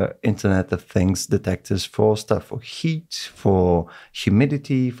of Internet of Things detectors for stuff, for heat, for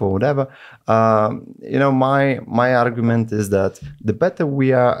humidity, for whatever. My argument is that the better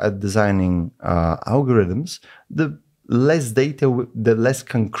we are at designing algorithms, the less data, the less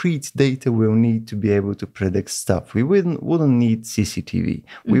concrete data we'll need to be able to predict stuff. We wouldn't need CCTV.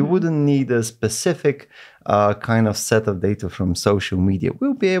 We wouldn't need a specific kind of set of data from social media.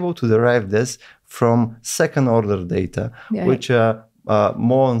 We'll be able to derive this from second-order data, which are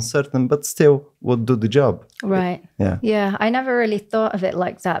more uncertain, but still would do the job. Right. Yeah. I never really thought of it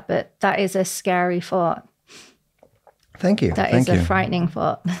like that, but that is a scary thought. Thank you. That is a frightening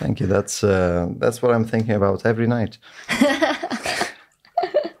thought. Thank you. That's what I'm thinking about every night.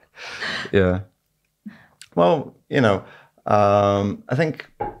 Yeah. Well, I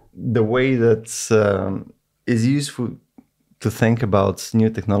think the way that is useful to think about new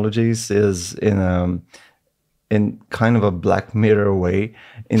technologies is in kind of a Black Mirror way,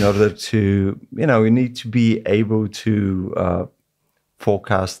 in order to, you need to be able to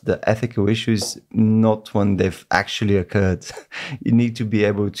forecast the ethical issues, not when they've actually occurred. You need to be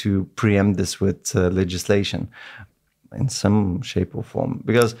able to preempt this with legislation in some shape or form.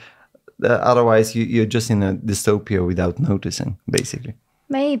 Because otherwise you're just in a dystopia without noticing, basically.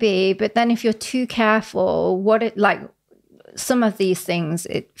 Maybe, but then if you're too careful, some of these things,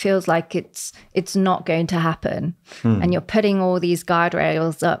 it feels like it's not going to happen. And you're putting all these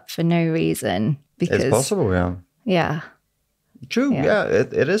guardrails up for no reason. Because, it's possible, yeah. Yeah. True, yeah,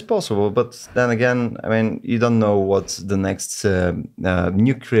 it is possible. But then again, I mean, you don't know what the next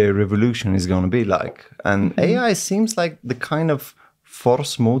nuclear revolution is going to be like. And AI seems like the kind of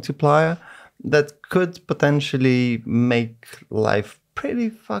force multiplier that could potentially make life pretty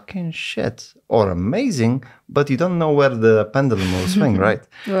fucking shit or amazing, but you don't know where the pendulum will swing, right?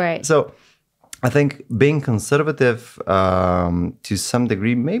 Right. So I think being conservative to some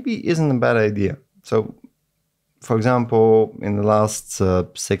degree maybe isn't a bad idea. So, for example, in the last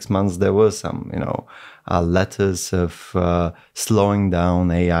 6 months, there were some, letters of slowing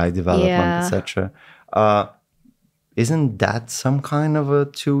down AI development, etc. Isn't that some kind of a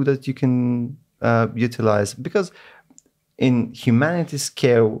tool that you can utilize? Because in humanity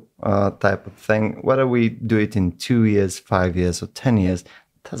scale type of thing, whether we do it in 2 years, 5 years, or 10 years,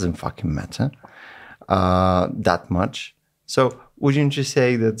 it doesn't fucking matter that much. So wouldn't you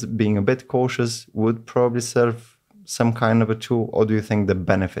say that being a bit cautious would probably serve some kind of a tool? Or do you think the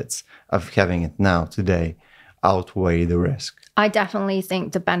benefits of having it now, today, outweigh the risk? I definitely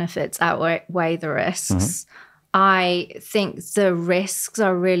think the benefits outweigh the risks. I think the risks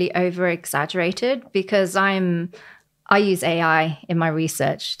are really over-exaggerated because I use AI in my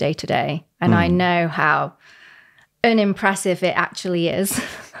research day to day, and I know how unimpressive it actually is.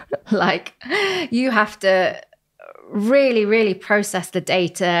 Like, you have to really, really process the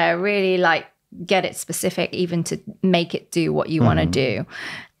data, really get it specific even to make it do what you want to do.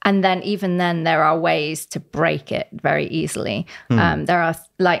 And then even then, there are ways to break it very easily. There are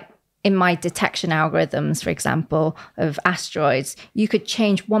in my detection algorithms, for example, of asteroids, you could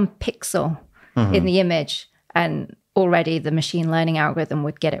change 1 pixel in the image and already the machine learning algorithm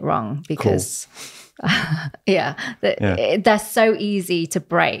would get it wrong because, they're so easy to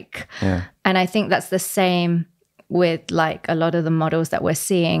break. Yeah. And I think that's the same with a lot of the models that we're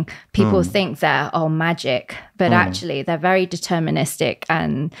seeing. People think they're magic, but actually they're very deterministic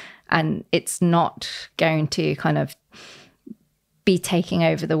and it's not going to kind of be taking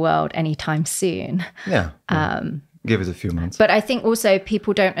over the world anytime soon. Give it a few months. But I think also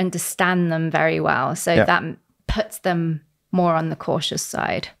people don't understand them very well. So that puts them more on the cautious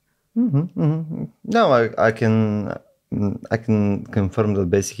side. No, I can confirm that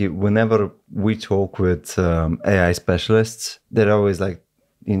basically whenever we talk with AI specialists, they're always like,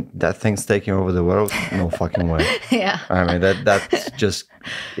 that thing's taking over the world. No fucking way. I mean, that's just,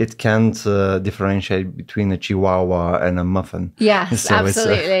 it can't differentiate between a chihuahua and a muffin. Yes, so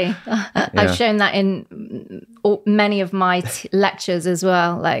absolutely. I've shown that in many of my lectures as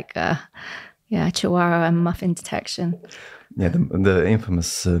well, chihuahua and muffin detection. Yeah, the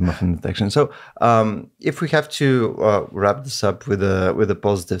infamous muffin detection. So if we have to wrap this up with a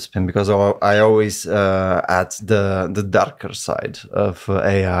positive spin, because I always add the darker side of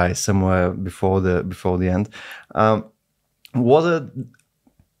AI somewhere before the end. What are,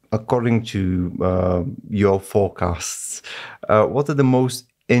 according to your forecasts, what are the most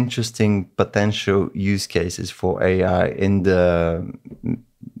interesting potential use cases for AI in the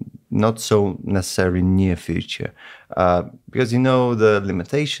not so necessarily near future, because the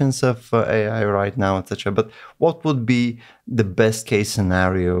limitations of AI right now, etc. But what would be the best case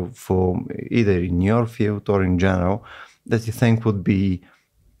scenario for either in your field or in general that you think would be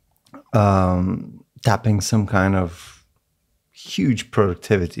tapping some kind of huge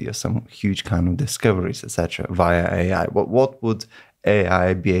productivity or some huge kind of discoveries, etc. via AI? What would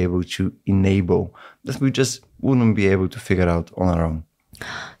AI be able to enable that we just wouldn't be able to figure out on our own?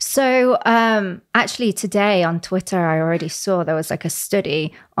 So actually today on Twitter, I already saw there was a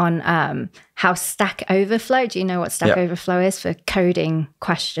study on how Stack Overflow, do you know what Stack Overflow is for coding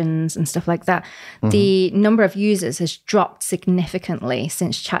questions and stuff like that? The number of users has dropped significantly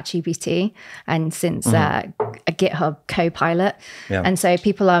since ChatGPT and since a GitHub Copilot. And so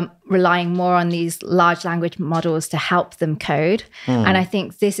people are relying more on these large language models to help them code. And I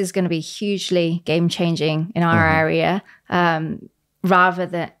think this is going to be hugely game-changing in our area. Rather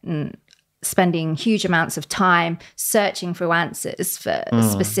than spending huge amounts of time searching for answers for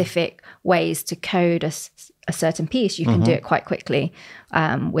specific ways to code a certain piece, you can do it quite quickly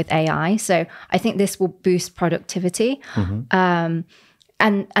with AI. So I think this will boost productivity. And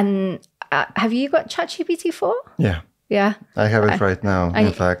have you got ChatGPT 4? Yeah. I have it right now.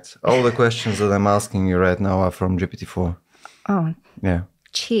 In fact, all the questions that I'm asking you right now are from GPT-4. Oh. Yeah.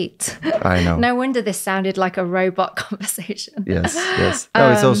 cheat. I know. No wonder this sounded like a robot conversation. Yes.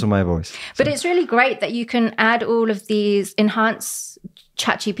 No, it's also my voice. But it's really great that you can add all of these, enhance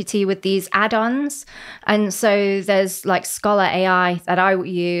ChatGPT with these add-ons. And so there's like Scholar AI that I will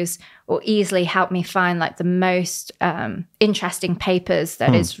use will easily help me find like the most interesting papers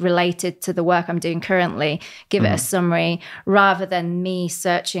that is related to the work I'm doing currently, give it a summary, rather than me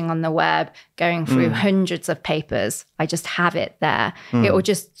searching on the web, going through hundreds of papers. I just have it there. It will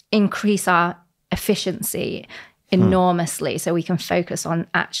just increase our efficiency enormously so we can focus on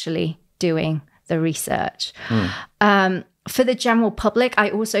actually doing the research. For the general public, I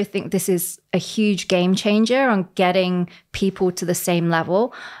also think this is a huge game changer on getting people to the same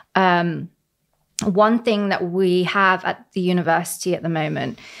level. One thing that we have at the university at the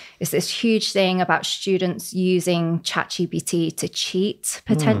moment is this huge thing about students using ChatGPT to cheat,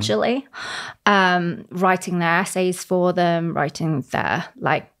 potentially, writing their essays for them, writing their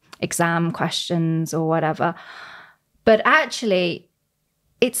like exam questions or whatever. But actually,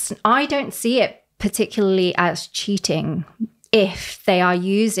 I don't see it particularly as cheating if they are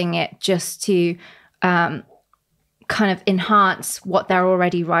using it just to kind of enhance what they're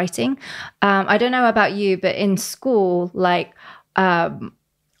already writing. I don't know about you, but in school, like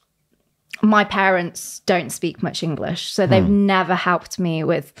my parents don't speak much English, so they've never helped me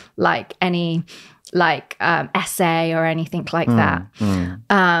with like any like essay or anything like that.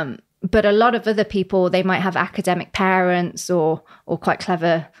 But a lot of other people, they might have academic parents or quite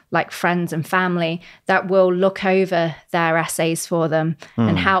clever like friends and family that will look over their essays for them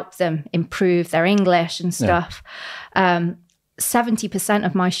and help them improve their English and stuff. 70%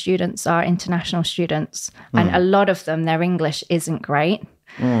 of my students are international students, and a lot of them, their English isn't great.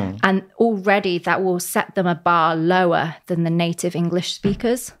 And already that will set them a bar lower than the native English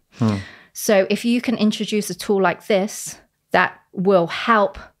speakers. So if you can introduce a tool like this that will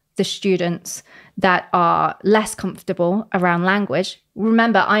help the students that are less comfortable around language.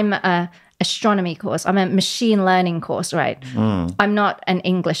 Remember, I'm an astronomy course. I'm a machine learning course, right? I'm not an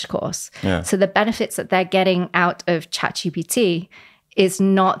English course. Yeah. So the benefits that they're getting out of ChatGPT is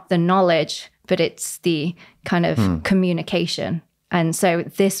not the knowledge, but it's the kind of communication. And so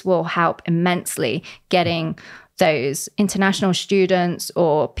this will help immensely getting those international students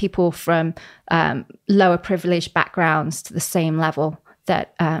or people from lower privileged backgrounds to the same level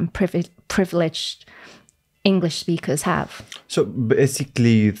that privileged English speakers have. So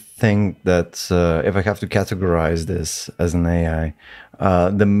basically you think that if I have to categorize this as an AI,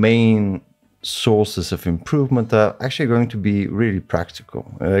 the main sources of improvement are actually going to be really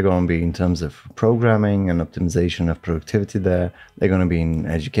practical. They're going to be in terms of programming and optimization of productivity there. They're going to be in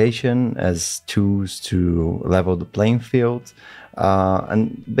education as tools to level the playing field.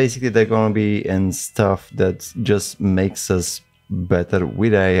 And basically they're going to be in stuff that just makes us better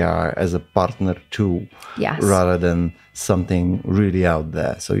with AI as a partner tool, rather than something really out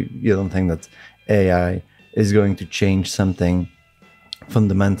there. So you don't think that AI is going to change something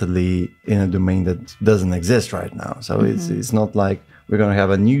fundamentally in a domain that doesn't exist right now. So it's not like we're going to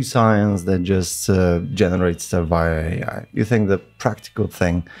have a new science that just generates stuff via AI. You think the practical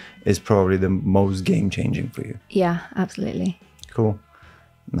thing is probably the most game-changing for you? Yeah, absolutely. Cool.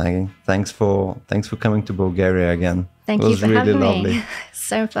 Maggie, thanks for coming to Bulgaria again. Thank you for having me.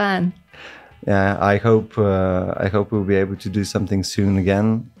 So fun. Yeah, I hope we'll be able to do something soon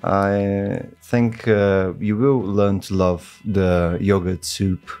again. I think you will learn to love the yogurt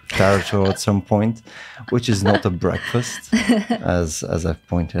soup territory at some point, which is not a breakfast, as I've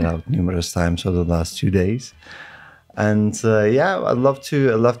pointed out numerous times over the last 2 days. And I'd love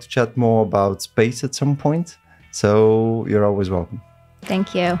to chat more about space at some point. So you're always welcome.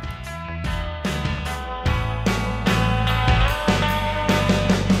 Thank you.